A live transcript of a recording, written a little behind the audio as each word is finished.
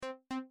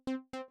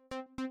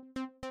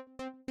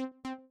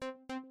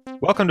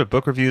Welcome to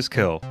Book Reviews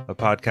Kill, a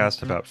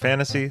podcast about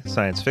fantasy,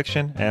 science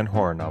fiction, and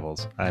horror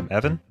novels. I'm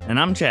Evan. And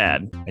I'm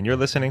Chad. And you're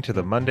listening to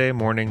the Monday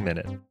Morning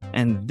Minute.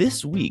 And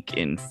this week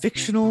in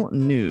fictional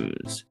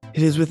news,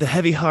 it is with a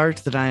heavy heart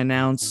that I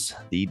announce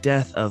the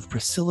death of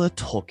Priscilla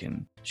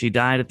Tolkien. She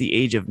died at the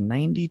age of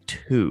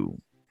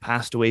 92,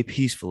 passed away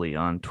peacefully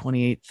on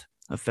 28th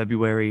of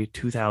February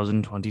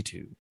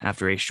 2022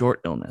 after a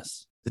short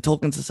illness. The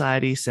Tolkien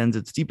Society sends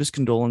its deepest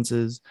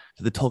condolences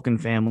to the Tolkien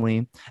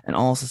family and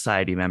all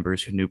society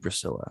members who knew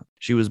Priscilla.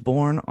 She was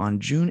born on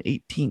June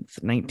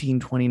 18th,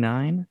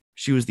 1929.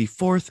 She was the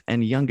fourth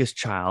and youngest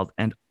child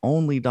and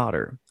only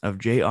daughter of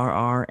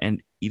J.R.R.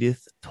 and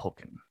Edith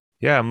Tolkien.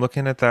 Yeah, I'm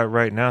looking at that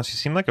right now. She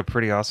seemed like a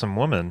pretty awesome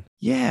woman.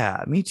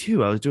 Yeah, me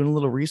too. I was doing a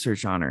little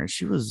research on her, and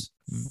she was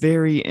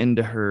very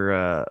into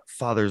her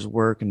father's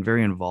work and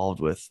very involved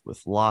with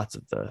lots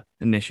of the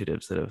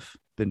initiatives that have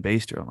been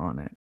based on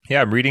it.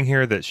 Yeah, I'm reading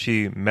here that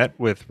she met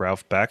with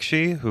Ralph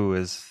Bakshi, who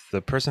is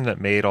the person that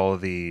made all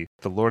of the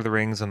Lord of the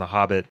Rings and the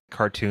Hobbit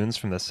cartoons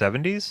from the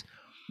 70s.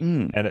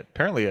 And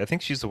apparently, I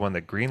think she's the one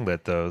that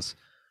greenlit those,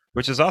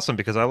 which is awesome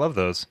because I love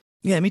those.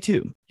 Yeah, me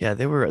too. Yeah,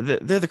 they're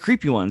the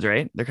creepy ones,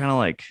 right? They're kind of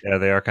like... Yeah,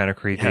 they are kind of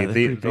creepy.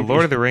 Yeah, the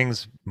Lord of the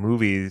Rings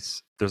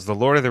movies, there's the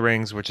Lord of the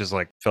Rings, which is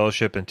like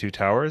Fellowship and Two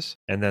Towers,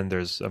 and then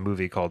there's a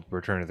movie called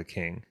Return of the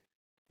King,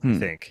 I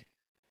think.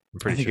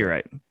 I think you're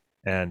right.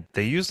 And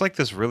they use like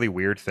this really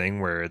weird thing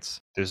where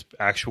there's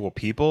actual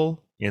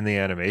people in the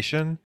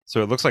animation.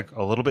 So it looks like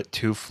a little bit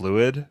too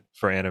fluid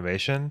for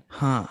animation.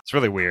 Huh. It's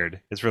really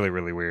weird. It's really,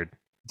 really weird.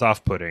 It's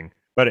off-putting,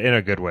 but in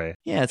a good way.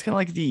 Yeah, it's kind of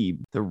like the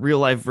real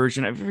life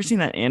version. Have you ever seen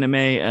that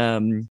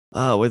anime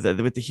with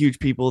the huge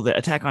people, the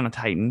Attack on a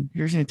Titan?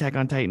 You ever seen Attack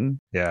on Titan?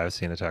 Yeah, I've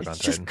seen Attack on Titan.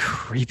 It's just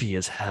creepy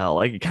as hell.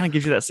 Like it kind of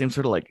gives you that same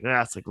sort of like,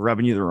 it's like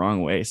rubbing you the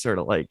wrong way sort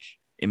of like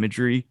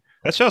imagery.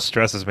 That show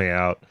stresses me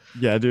out.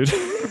 Yeah, dude.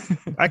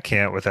 I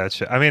can't with that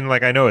shit. I mean,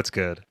 like, I know it's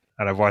good,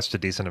 and I've watched a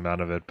decent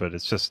amount of it, but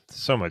it's just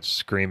so much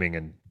screaming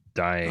and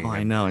dying. Oh,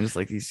 I know. And just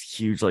like these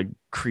huge like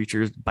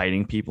creatures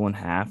biting people in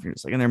half. And you're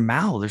just like, and their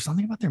mouths. There's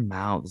something about their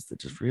mouths that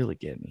just really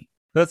get me.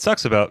 That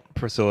sucks about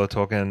Priscilla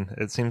Tolkien.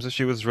 It seems that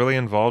she was really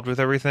involved with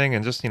everything,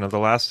 and just, the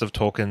last of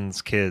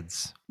Tolkien's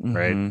kids,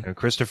 right? And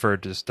Christopher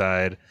just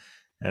died,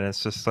 and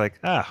it's just like,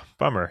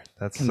 bummer.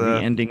 That's the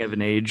ending of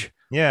an age.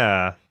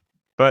 Yeah,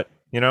 but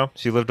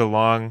she lived a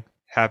long,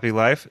 happy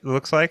life, it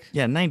looks like.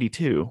 Yeah,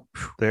 92.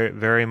 They're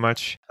very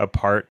much a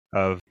part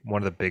of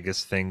one of the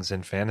biggest things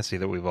in fantasy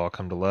that we've all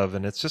come to love.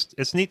 And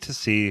it's neat to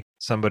see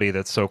somebody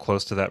that's so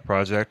close to that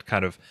project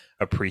kind of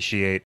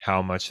appreciate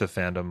how much the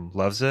fandom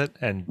loves it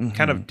and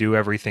kind of do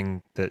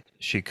everything that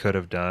she could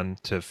have done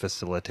to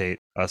facilitate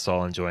us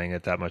all enjoying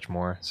it that much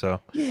more.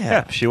 So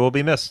yeah, she will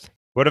be missed.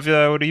 What have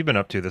you been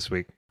up to this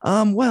week?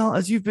 Well,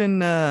 as you've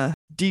been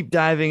deep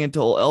diving into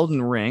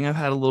Elden Ring, I've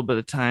had a little bit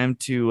of time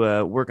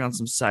to work on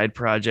some side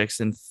projects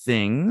and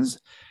things.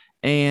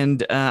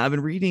 And I've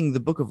been reading the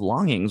Book of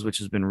Longings, which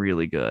has been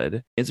really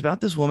good. It's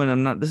about this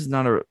woman. This is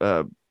not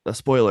a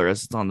spoiler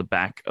as it's on the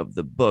back of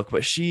the book,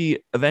 but she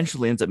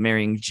eventually ends up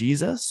marrying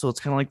Jesus. So it's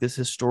kind of like this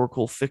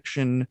historical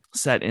fiction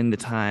set in the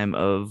time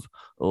of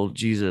old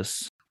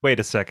Jesus. Wait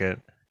a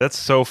second. That's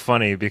so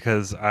funny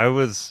because I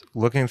was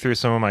looking through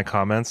some of my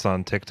comments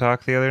on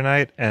TikTok the other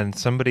night and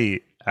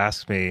somebody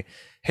asked me,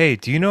 hey,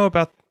 do you know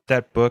about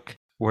that book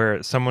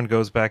where someone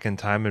goes back in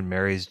time and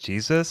marries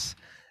Jesus?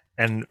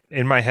 And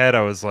in my head,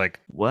 I was like,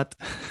 what?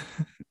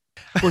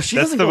 Well, she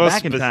doesn't go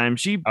back in time.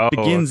 She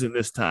begins in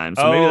this time.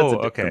 So maybe that's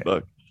a different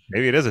book.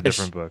 Maybe it is a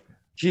different book.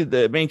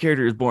 The main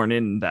character is born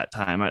in that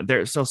time.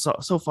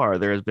 So far,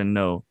 there has been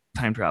no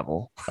time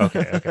travel.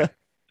 Okay.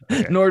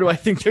 Nor do I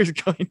think there's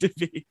going to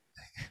be.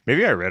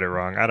 Maybe I read it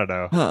wrong. I don't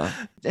know.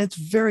 It's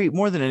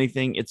more than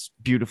anything, it's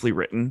beautifully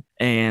written.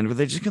 And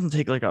they're just going to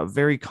take like a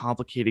very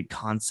complicated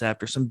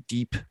concept or some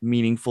deep,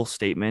 meaningful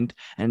statement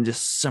and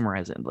just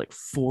summarize it in like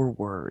 4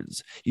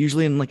 words,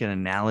 usually in like an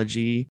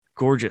analogy.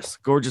 Gorgeous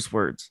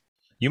words.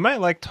 You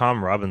might like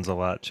Tom Robbins a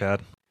lot,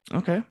 Chad.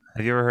 Okay.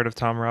 Have you ever heard of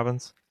Tom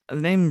Robbins? The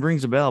name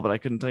rings a bell, but I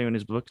couldn't tell you any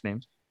of his book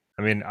names.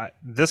 I mean,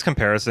 this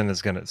comparison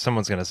is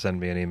someone's going to send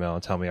me an email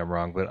and tell me I'm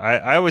wrong. But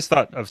I always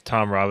thought of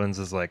Tom Robbins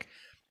as like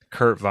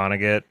Kurt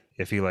Vonnegut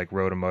if he like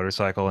rode a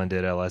motorcycle and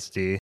did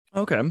LSD.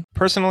 Okay.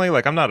 Personally,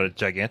 like I'm not a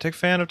gigantic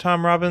fan of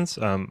Tom Robbins,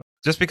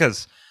 just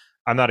because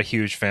I'm not a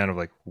huge fan of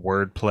like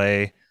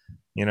wordplay.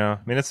 I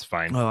mean, it's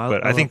fine,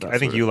 but I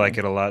think you like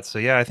it a lot. So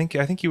yeah, I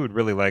think you would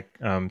really like.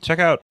 Check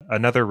out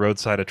Another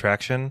Roadside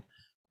Attraction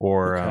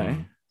or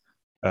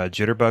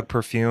Jitterbug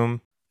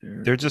Perfume.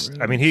 They're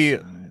just, I mean,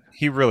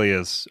 he really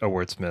is a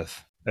wordsmith.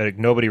 Like,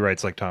 nobody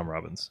writes like Tom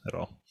Robbins at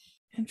all.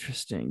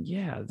 Interesting.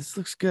 Yeah, this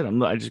looks good.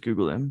 I just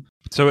Googled him.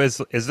 So is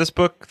this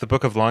book, The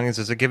Book of Longings,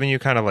 is it giving you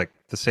kind of like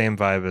the same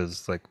vibe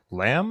as like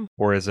Lamb,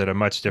 or is it a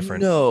much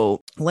different?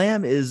 No,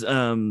 Lamb is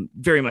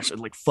very much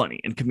like funny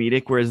and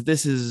comedic, whereas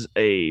this is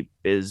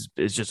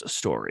just a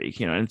story,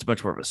 and it's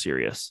much more of a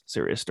serious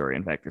story.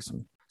 In fact, there's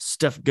some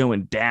stuff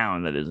going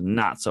down that is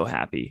not so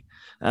happy.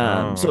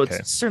 So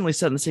it's certainly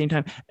set in the same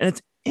time, and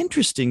it's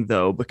interesting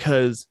though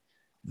because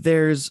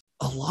there's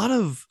a lot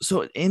of,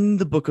 so in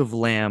the Book of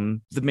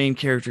Lamb, the main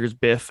characters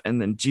Biff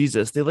and then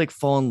Jesus, they like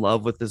fall in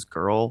love with this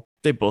girl.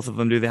 They both of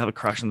them do. They have a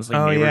crush on this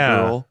like neighbor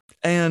girl.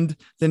 And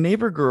the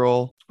neighbor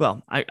girl,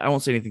 well, I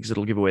won't say anything because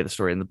it'll give away the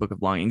story in the Book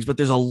of Longings, but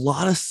there's a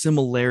lot of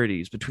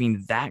similarities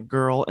between that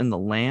girl and the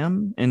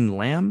lamb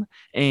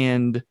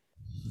and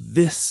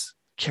this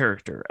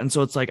character. And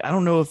so it's like, I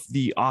don't know if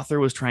the author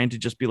was trying to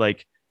just be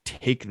like,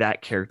 take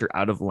that character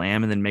out of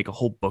Lamb and then make a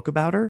whole book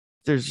about her.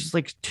 There's just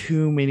like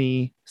too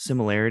many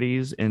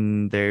similarities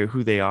in their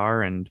who they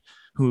are and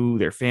who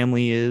their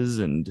family is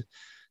and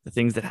the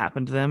things that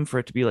happen to them for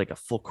it to be like a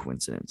full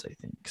coincidence, I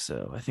think.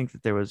 So I think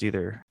that there was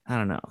either, I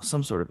don't know,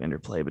 some sort of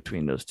interplay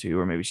between those two,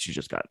 or maybe she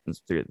just got,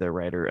 the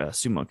writer,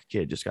 Sue Monk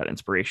Kidd, just got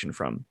inspiration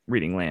from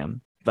reading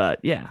Lamb. But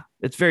yeah,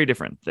 it's very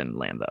different than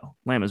Lamb, though.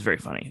 Lamb is very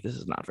funny. This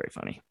is not very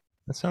funny.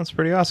 That sounds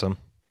pretty awesome.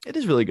 It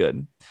is really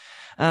good.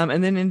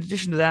 And then in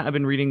addition to that, I've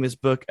been reading this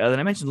book that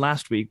I mentioned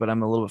last week, but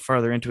I'm a little bit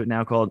farther into it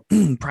now, called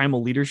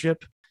Primal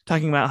Leadership,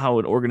 talking about how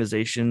in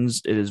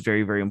organizations, it is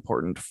very, very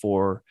important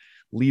for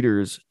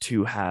leaders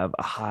to have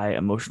a high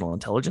emotional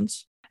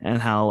intelligence,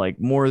 and how like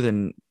more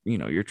than, you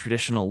know, your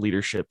traditional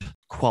leadership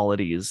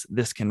qualities,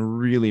 this can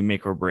really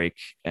make or break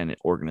an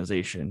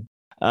organization.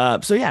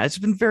 So yeah, it's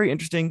been very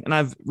interesting, and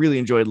I've really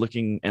enjoyed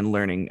looking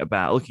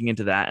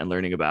into that and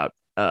learning about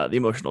the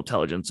emotional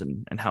intelligence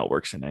and how it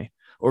works in a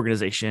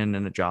organization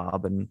and a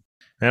job. And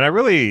I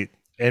really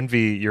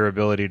envy your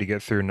ability to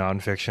get through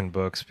nonfiction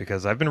books,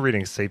 because I've been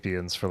reading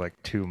Sapiens for like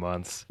 2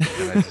 months,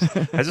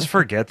 and I just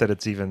forget that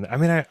it's even, I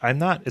mean, I'm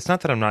not, it's not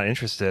that I'm not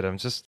interested.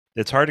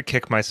 It's hard to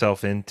kick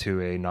myself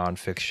into a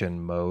nonfiction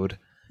mode.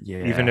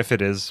 Yeah. Even if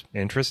it is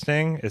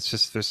interesting, it's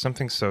just, there's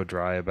something so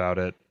dry about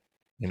it.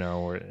 You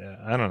know, or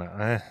I don't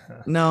know.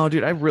 No,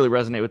 dude, I really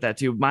resonate with that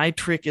too. My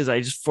trick is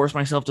I just force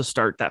myself to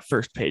start that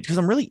first page because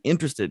I'm really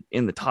interested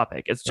in the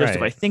topic. It's just,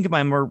 if I think in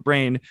my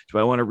brain, do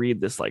I want to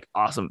read this like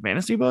awesome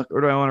fantasy book,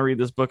 or do I want to read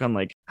this book on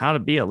like how to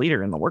be a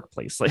leader in the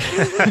workplace? Like,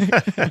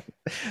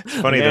 it's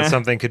funny that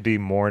something could be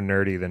more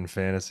nerdy than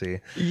fantasy.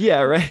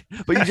 Yeah, right.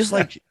 But you just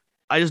like,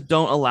 I just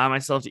don't allow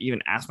myself to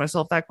even ask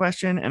myself that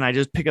question, and I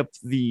just pick up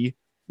the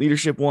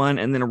leadership one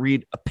and then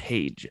read a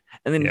page,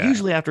 and then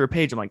usually after a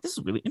page I'm like, this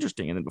is really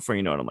interesting, and then before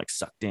you know it, I'm like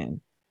sucked in.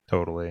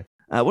 Totally.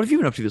 What have you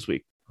been up to this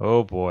week?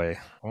 Oh boy.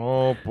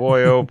 You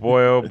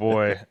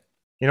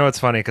know, it's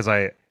funny because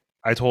I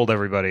told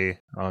everybody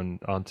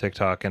on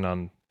TikTok and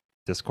on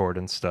Discord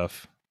and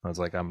stuff, I was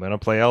like, I'm gonna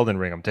play Elden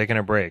Ring, I'm taking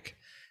a break,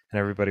 and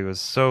everybody was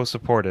so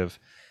supportive,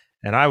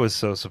 and I was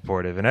so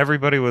supportive, and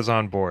everybody was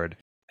on board.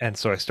 And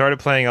so I started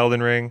playing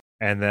Elden Ring,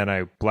 and then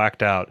I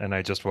blacked out, and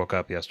I just woke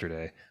up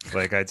yesterday.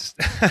 Like I just,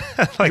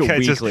 like a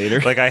week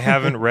later. Like I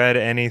haven't read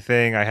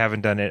anything. I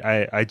haven't done it.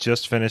 I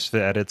just finished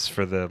the edits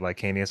for the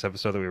Lycanius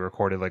episode that we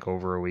recorded like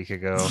over a week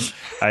ago.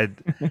 I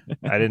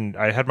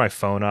had my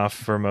phone off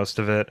for most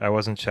of it. I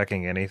wasn't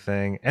checking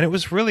anything, and it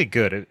was really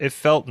good. It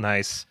felt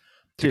nice.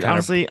 Dude,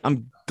 honestly,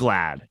 I'm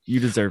glad.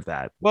 You deserve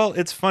that. Well,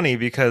 it's funny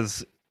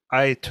because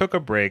I took a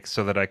break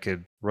so that I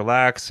could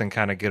relax and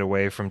kind of get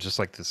away from just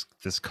like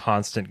this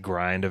constant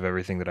grind of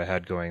everything that I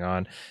had going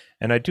on.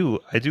 And I do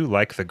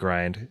like the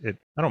grind.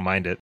 I don't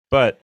mind it.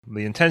 But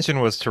the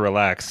intention was to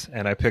relax,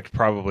 and I picked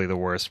probably the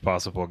worst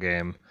possible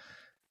game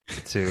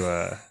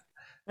to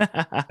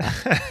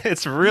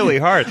it's really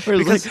hard.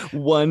 Because like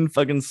one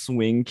fucking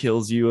swing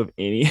kills you of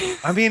any.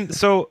 I mean,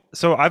 so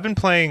I've been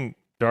playing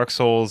Dark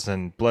Souls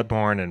and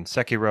Bloodborne and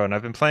Sekiro, and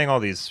I've been playing all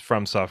these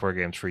From Software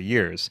games for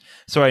years.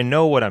 So I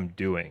know what I'm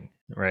doing,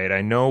 right?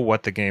 I know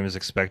what the game is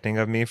expecting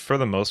of me for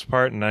the most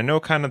part, and I know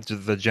kind of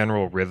the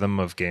general rhythm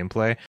of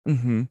gameplay.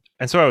 Mm-hmm.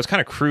 And so I was kind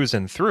of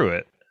cruising through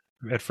it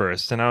at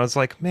first, and I was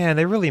like, man,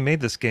 they really made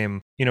this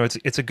game, you know,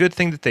 it's a good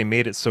thing that they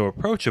made it so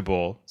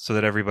approachable so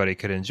that everybody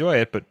could enjoy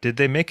it, but did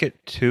they make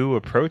it too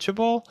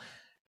approachable?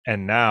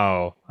 And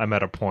now I'm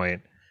at a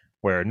point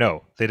where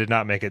no, they did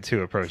not make it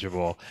too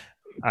approachable.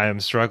 I am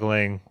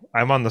struggling.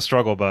 I'm on the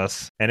struggle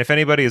bus. And if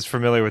anybody is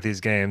familiar with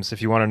these games,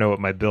 if you want to know what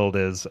my build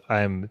is,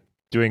 I'm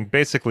doing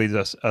basically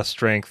just a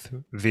strength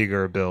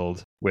vigor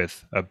build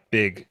with a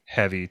big,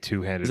 heavy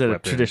two-handed weapon. Is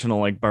it a traditional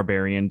like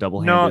barbarian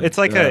double-handed? No, it's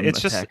like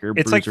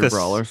it's like this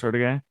brawler sort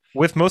of guy.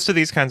 With most of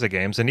these kinds of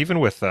games, and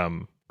even with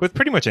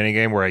pretty much any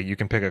game where you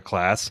can pick a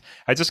class,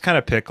 I just kind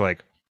of pick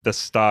like the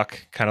stock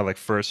kind of like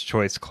first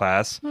choice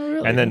class,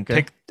 and then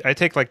I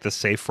take like the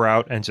safe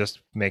route and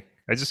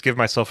I just give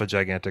myself a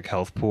gigantic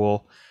health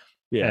pool.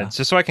 Yeah,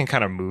 just so I can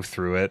kind of move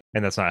through it,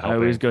 and that's not helping. I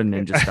always go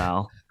ninja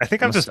style. I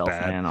think I'm just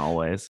bad. Man,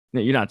 always.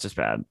 No, you're not just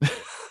bad.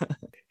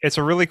 It's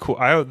a really cool.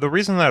 The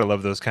reason that I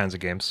love those kinds of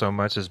games so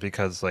much is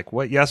because, like,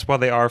 while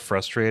they are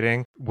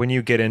frustrating, when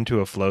you get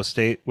into a flow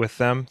state with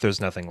them, there's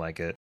nothing like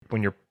it.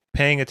 When you're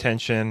paying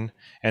attention,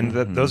 and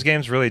those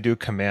games really do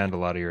command a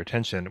lot of your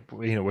attention.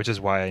 You know, which is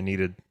why I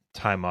needed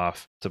time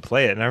off to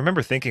play it. And I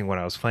remember thinking when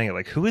I was playing it,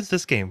 like, who is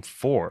this game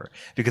for?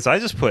 Because I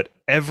just put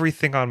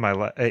everything on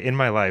in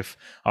my life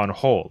on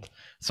hold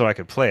so I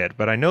could play it.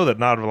 But I know that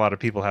not a lot of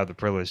people have the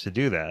privilege to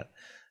do that.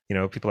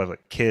 people have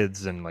like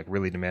kids and like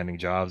really demanding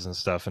jobs and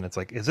stuff, and it's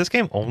like, is this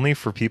game only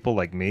for people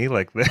like me,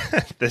 like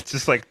that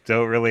just like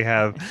don't really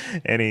have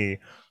any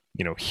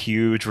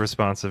huge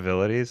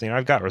responsibilities?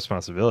 I've got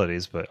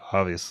responsibilities, but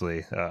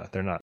obviously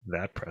they're not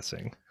that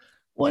pressing.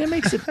 Well, it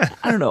makes it,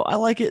 I don't know. I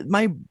like it.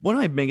 One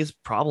of my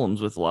biggest problems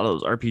with a lot of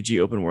those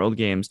RPG open world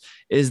games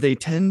is they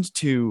tend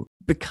to,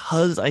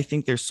 because I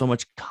think there's so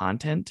much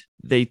content,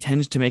 they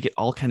tend to make it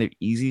all kind of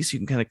easy so you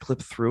can kind of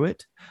clip through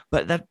it.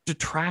 But that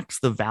detracts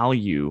the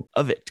value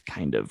of it,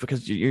 kind of,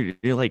 because you're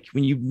like,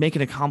 when you make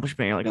an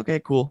accomplishment, you're like, okay,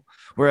 cool.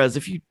 Whereas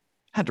if you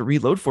had to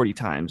reload 40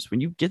 times,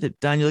 when you get it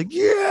done, you're like,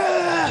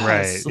 yeah,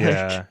 right,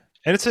 yeah.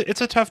 And it's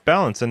a tough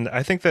balance, and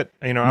I think that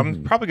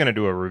I'm probably going to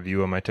do a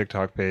review on my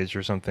TikTok page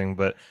or something,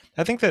 but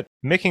I think that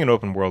making an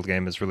open world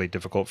game is really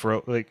difficult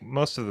for like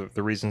most of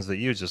the reasons that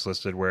you just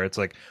listed, where it's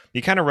like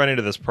you kind of run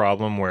into this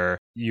problem where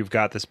you've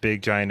got this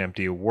big giant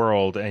empty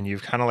world and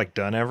you've kind of like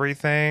done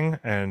everything,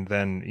 and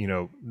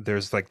then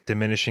there's like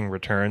diminishing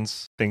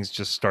returns. Things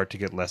just start to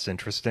get less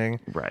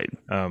interesting, right?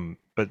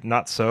 But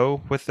not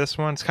so with this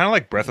one. It's kind of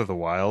like Breath of the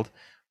Wild,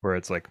 where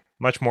it's like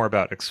much more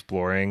about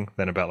exploring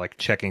than about like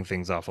checking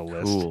things off a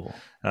list. Cool.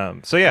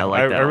 So yeah,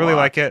 I really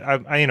like it.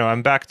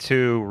 I'm back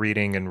to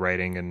reading and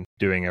writing and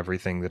doing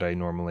everything that I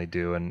normally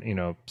do,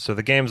 and so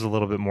the game's a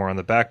little bit more on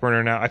the back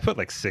burner now. I put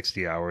like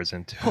 60 hours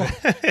into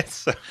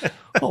it.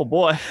 Oh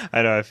boy,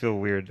 I know, I feel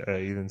weird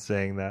even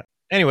saying that.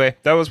 Anyway,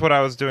 that was what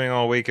I was doing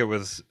all week. It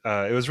was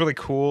really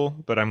cool,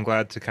 but I'm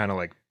glad to kind of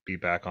like be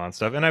back on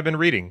stuff, and I've been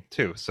reading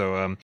too.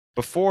 So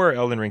before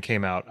Elden Ring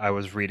came out, I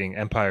was reading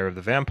Empire of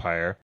the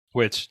Vampire.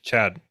 Which,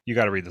 Chad, you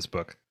got to read this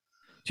book.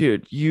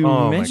 Dude, you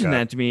mentioned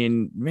that to me,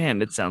 and man,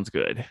 it sounds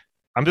good.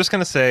 I'm just going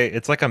to say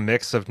it's like a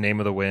mix of Name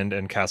of the Wind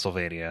and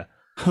Castlevania.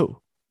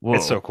 Oh, whoa.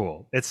 It's so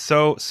cool. It's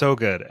so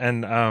good.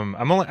 And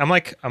I'm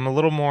like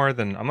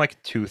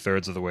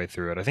 2/3 of the way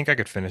through it. I think I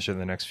could finish it in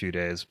the next few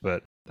days,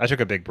 but I took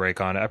a big break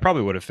on it. I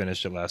probably would have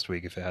finished it last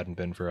week if it hadn't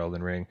been for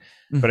Elden Ring.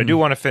 But I do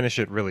want to finish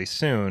it really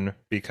soon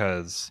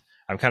because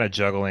I'm kind of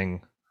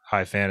juggling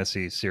high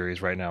fantasy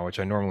series right now, which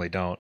I normally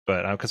don't,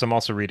 but because I'm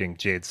also reading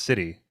Jade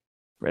City.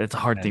 Right, it's a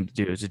hard thing to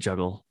do, to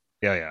juggle.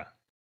 Yeah,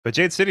 but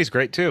Jade City's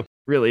great too.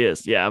 Really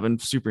is. Yeah, I've been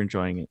super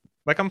enjoying it.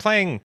 Like, I'm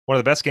playing one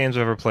of the best games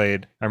I've ever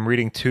played. I'm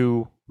reading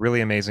 2 really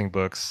amazing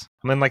books.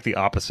 I'm in like the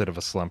opposite of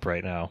a slump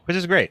right now, which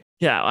is great.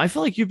 Yeah, I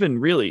feel like you've been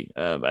really,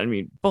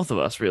 both of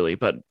us really,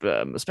 but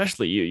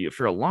especially you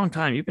for a long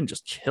time, you've been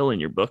just killing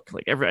your book.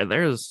 Like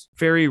there's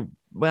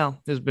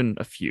been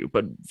a few,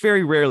 but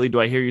very rarely do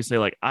I hear you say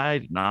like, I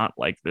did not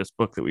like this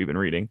book that we've been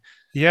reading.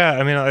 Yeah,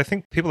 I mean, I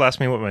think people ask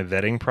me what my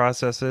vetting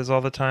process is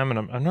all the time,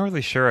 and I'm not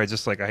really sure. I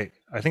just like I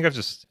think I've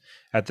just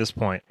at this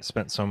point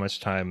spent so much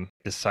time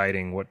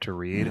deciding what to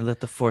read.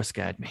 Let the Force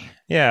guide me.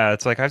 Yeah,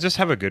 it's like I just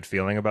have a good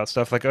feeling about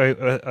stuff. Like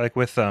like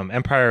with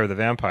Empire of the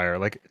Vampire.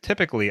 Like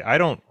typically, I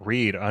don't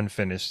read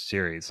unfinished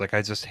series. Like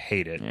I just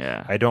hate it.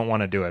 Yeah, I don't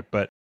want to do it.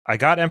 But I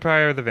got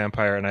Empire of the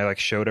Vampire, and I like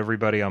showed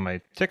everybody on my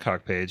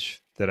TikTok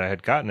page that I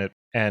had gotten it,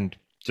 and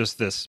just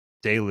this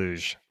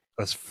deluge,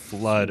 this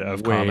flood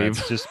of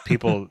comments, just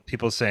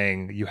people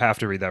saying you have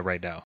to read that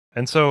right now.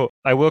 And so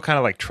I will kind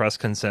of like trust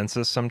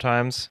consensus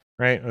sometimes,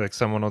 right? Like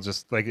someone will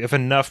just like, if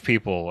enough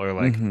people are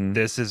like,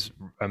 this is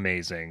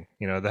amazing.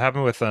 That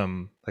happened with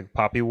like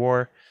Poppy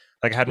War.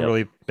 Like I hadn't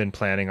really been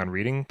planning on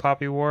reading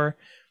Poppy War,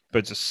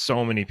 but just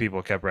so many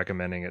people kept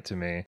recommending it to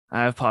me.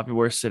 I have Poppy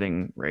War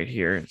sitting right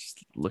here,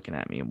 just looking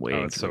at me and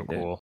waiting. Oh, it's so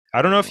cool.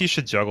 I don't know if you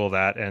should juggle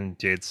that and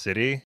Jade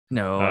City.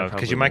 No,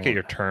 because you might get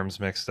your terms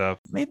mixed up.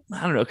 Maybe,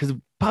 I don't know, because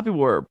Poppy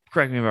War,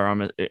 correct me if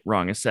I'm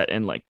wrong, is set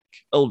in like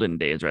olden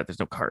days, right? There's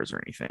no cars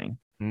or anything.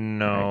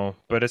 No, right?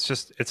 But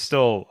it's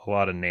still a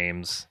lot of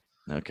names.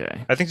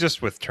 Okay. I think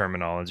just with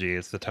terminology,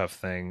 it's the tough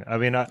thing. I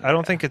mean, I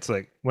don't think it's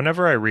like,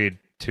 whenever I read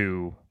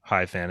 2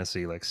 high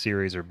fantasy like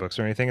series or books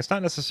or anything, it's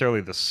not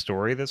necessarily the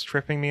story that's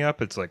tripping me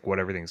up. It's like what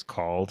everything's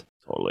called.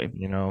 Totally.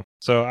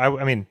 So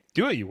I mean,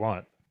 do what you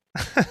want.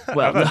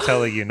 Well, I'm not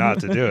telling you not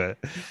to do it.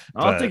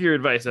 I'll take your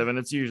advice, Evan.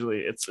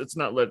 It's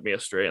not led me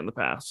astray in the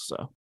past.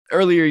 So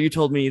earlier you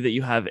told me that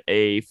you have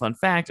a fun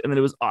fact, and then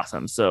it was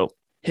awesome. So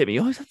hit me.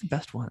 You always have the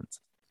best ones.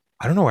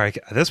 I don't know where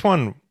this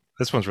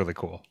one's really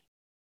cool.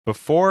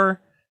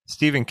 Before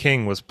Stephen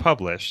King was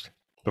published,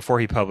 before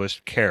he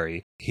published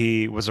Carrie,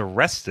 he was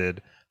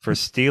arrested for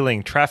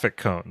stealing traffic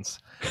cones.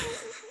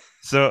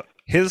 So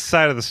his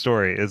side of the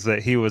story is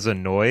that he was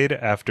annoyed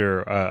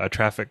after a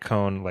traffic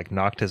cone like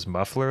knocked his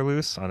muffler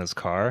loose on his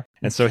car,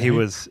 and so he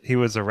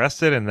was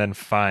arrested and then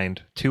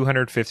fined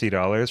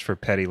 $250 for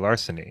petty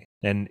larceny.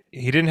 And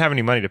he didn't have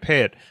any money to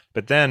pay it,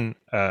 but then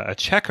a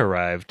check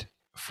arrived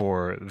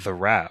for The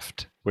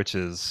Raft, which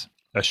is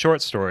a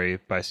short story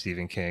by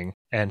Stephen King,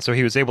 and so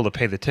he was able to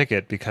pay the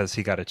ticket because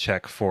he got a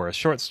check for a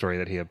short story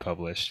that he had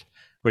published,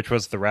 which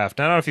was The Raft.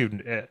 I don't know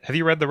if have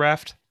you read The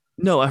Raft?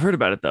 No, I've heard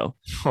about it though.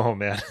 Oh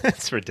man,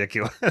 it's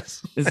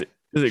ridiculous. Is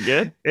it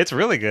good? It's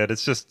really good.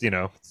 It's just,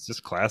 it's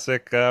just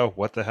classic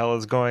what the hell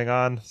is going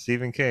on,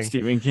 Stephen King.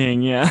 Stephen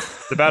King, yeah.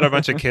 It's about a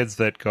bunch of kids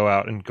that go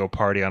out and go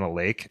party on a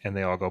lake, and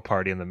they all go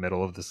party in the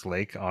middle of this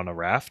lake on a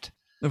raft.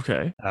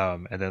 Okay.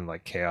 And then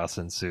like chaos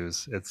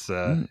ensues. It's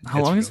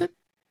how long is it?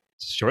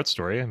 Short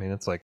story. I mean,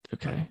 it's like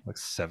okay, like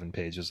 7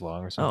 pages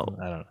long or something.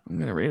 I don't know. I'm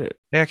gonna read it.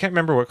 Yeah, I can't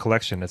remember what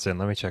collection it's in.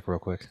 Let me check real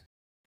quick.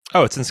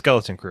 Oh, it's in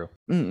Skeleton Crew.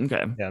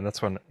 Okay. Yeah, and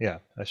that's one. Yeah,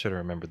 I should have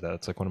remembered that.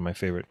 It's like one of my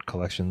favorite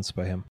collections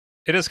by him.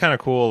 It is kind of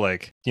cool.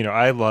 Like,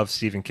 I love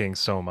Stephen King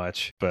so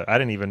much, but I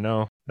didn't even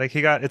know. Like,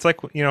 it's like,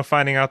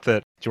 finding out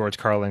that George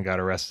Carlin got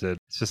arrested.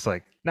 It's just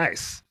like,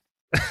 nice.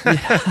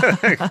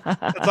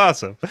 That's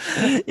awesome.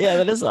 Yeah,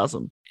 that is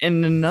awesome.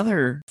 And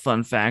another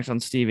fun fact on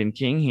Stephen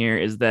King here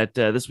is that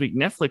this week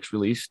Netflix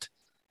released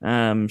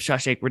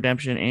Shawshank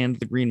Redemption and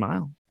The Green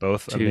Mile.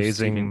 Both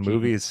amazing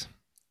movies.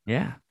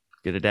 Yeah,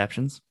 good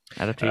adaptations.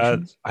 I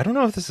don't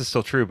know if this is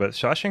still true, but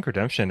Shawshank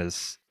Redemption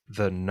is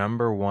the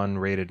 #1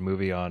 rated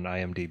movie on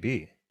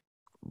IMDb.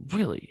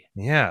 Really?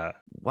 Yeah.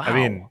 Wow. I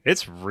mean,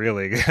 it's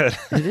really good.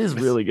 It is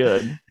really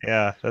good.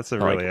 Yeah, that's a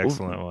really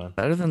excellent one.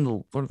 Better than The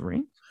Lord of the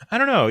Rings? I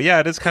don't know. Yeah,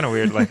 it is kind of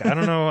weird. Like, I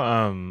don't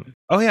know.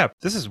 Oh, yeah,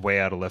 this is way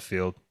out of left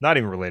field. Not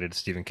even related to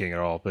Stephen King at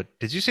all. But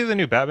did you see the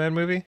new Batman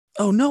movie?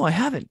 Oh, no, I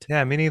haven't.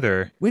 Yeah, me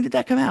neither. When did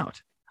that come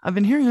out? I've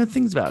been hearing good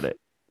things about it.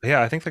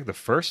 Yeah, I think like the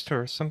first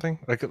or something,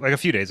 like a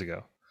few days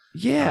ago.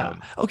 Yeah.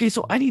 Okay,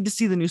 so I need to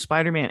see the new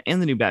Spider-Man and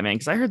the new Batman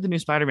because I heard the new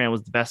Spider-Man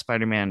was the best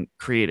Spider-Man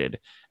created.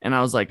 And I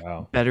was like,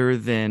 better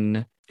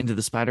than Into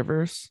the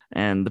Spider-Verse?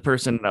 And the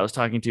person I was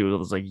talking to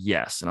was like,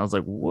 yes. And I was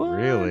like, what?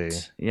 Really?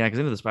 Yeah, because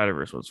Into the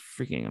Spider-Verse was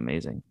freaking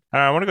amazing.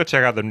 I want to go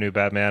check out the new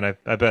Batman.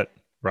 I bet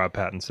Rob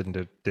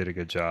Pattinson did a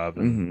good job.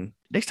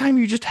 Next time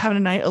you're just having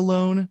a night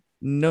alone,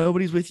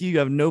 nobody's with you, you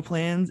have no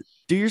plans,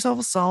 do yourself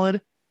a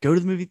solid, go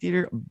to the movie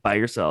theater by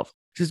yourself.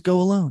 Just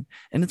go alone.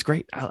 And it's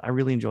great. I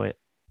really enjoy it.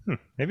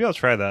 Maybe I'll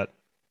try that.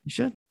 You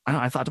should.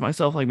 I thought to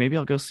myself, like, maybe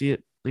I'll go see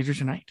it later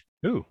tonight.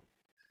 Ooh.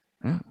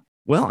 Yeah.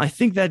 Well, I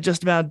think that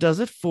just about does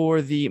it for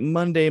the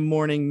Monday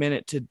Morning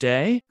Minute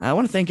today. I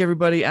want to thank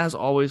everybody, as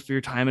always, for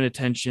your time and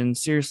attention.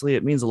 Seriously,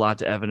 it means a lot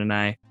to Evan and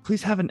I.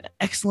 Please have an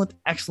excellent,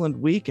 excellent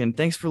week, and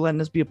thanks for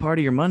letting us be a part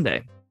of your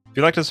Monday. If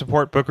you'd like to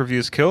support Book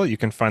Reviews Kill, you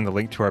can find the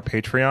link to our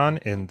Patreon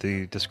in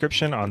the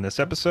description on this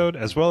episode,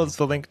 as well as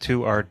the link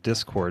to our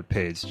Discord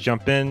page.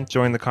 Jump in,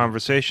 join the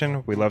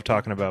conversation. We love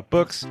talking about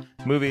books,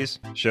 movies,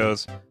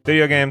 shows,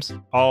 video games,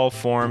 all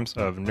forms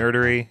of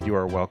nerdery. You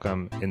are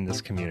welcome in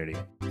this community.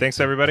 Thanks,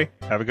 everybody.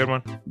 Have a good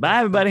one. Bye,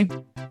 everybody.